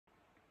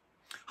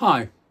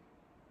Hi,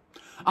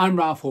 I'm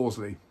Ralph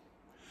Horsley,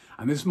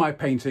 and this is my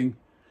painting,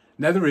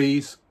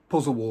 Netherese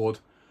Puzzle Ward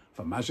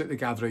for Magic the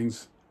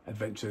Gathering's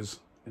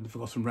Adventures in the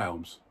Forgotten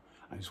Realms.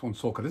 I just want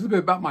to talk a little bit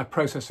about my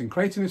process in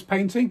creating this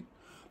painting.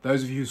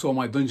 Those of you who saw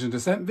my Dungeon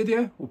Descent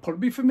video will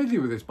probably be familiar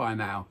with this by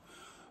now.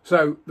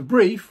 So the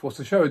brief was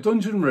to show a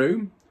dungeon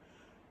room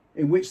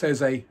in which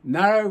there's a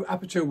narrow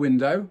aperture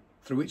window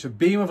through which a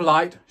beam of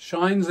light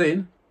shines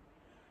in,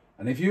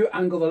 and if you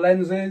angle the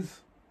lenses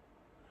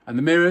and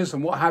the mirrors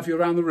and what have you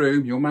around the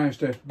room, you'll manage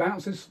to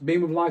bounce this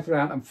beam of light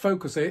around and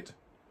focus it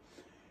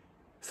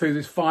through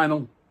this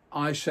final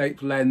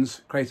eye-shaped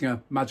lens, creating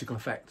a magical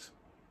effect.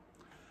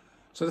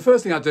 So the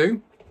first thing I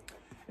do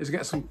is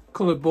get some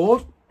coloured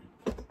board,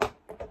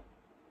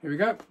 here we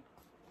go,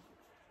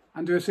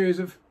 and do a series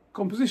of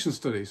composition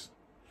studies.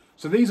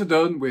 So these are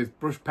done with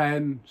brush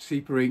pen,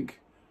 sepia ink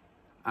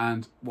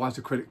and white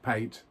acrylic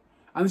paint,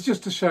 and it's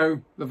just to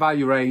show the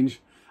value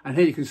range. And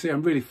here you can see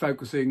I'm really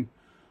focusing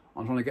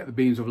on trying to get the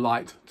beams of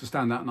light to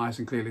stand out nice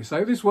and clearly.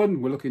 So this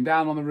one, we're looking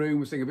down on the room,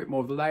 we're seeing a bit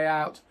more of the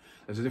layout.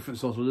 There's a different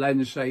sort of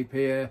lens shape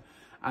here,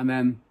 and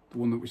then the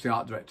one which the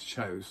art director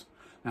chose.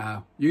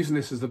 Now, using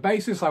this as the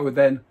basis, I would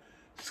then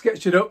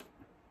sketch it up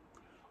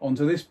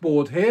onto this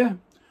board here,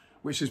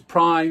 which is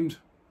primed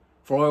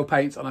for oil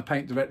paint, and I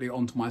paint directly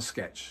onto my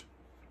sketch.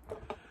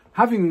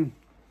 Having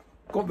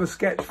got the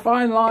sketch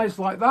finalised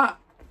like that,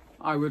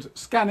 I would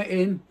scan it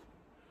in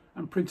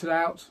and print it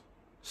out,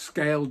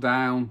 scale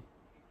down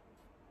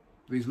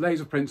these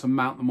laser prints and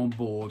mount them on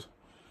board.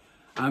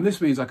 And this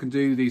means I can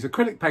do these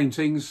acrylic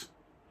paintings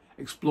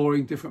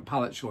exploring different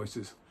palette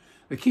choices.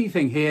 The key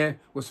thing here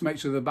was to make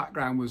sure the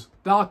background was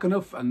dark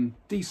enough and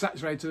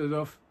desaturated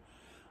enough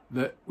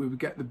that we would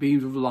get the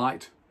beams of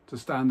light to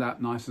stand out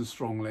nice and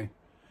strongly.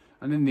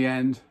 And in the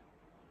end,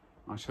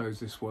 I chose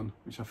this one,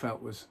 which I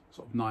felt was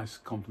sort of nice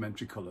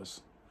complementary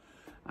colours.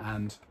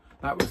 And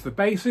that was the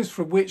basis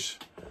from which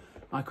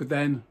I could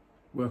then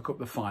work up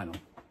the final.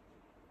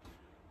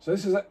 So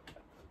this is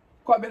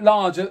quite a bit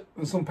larger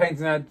than some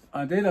painting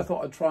I did. I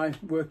thought I'd try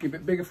working a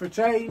bit bigger for a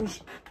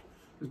change.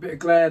 There's a bit of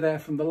glare there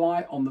from the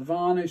light on the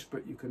varnish,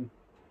 but you can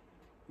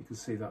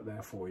see that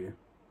there for you.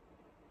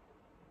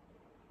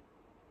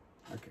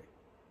 Okay,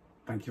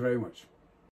 thank you very much.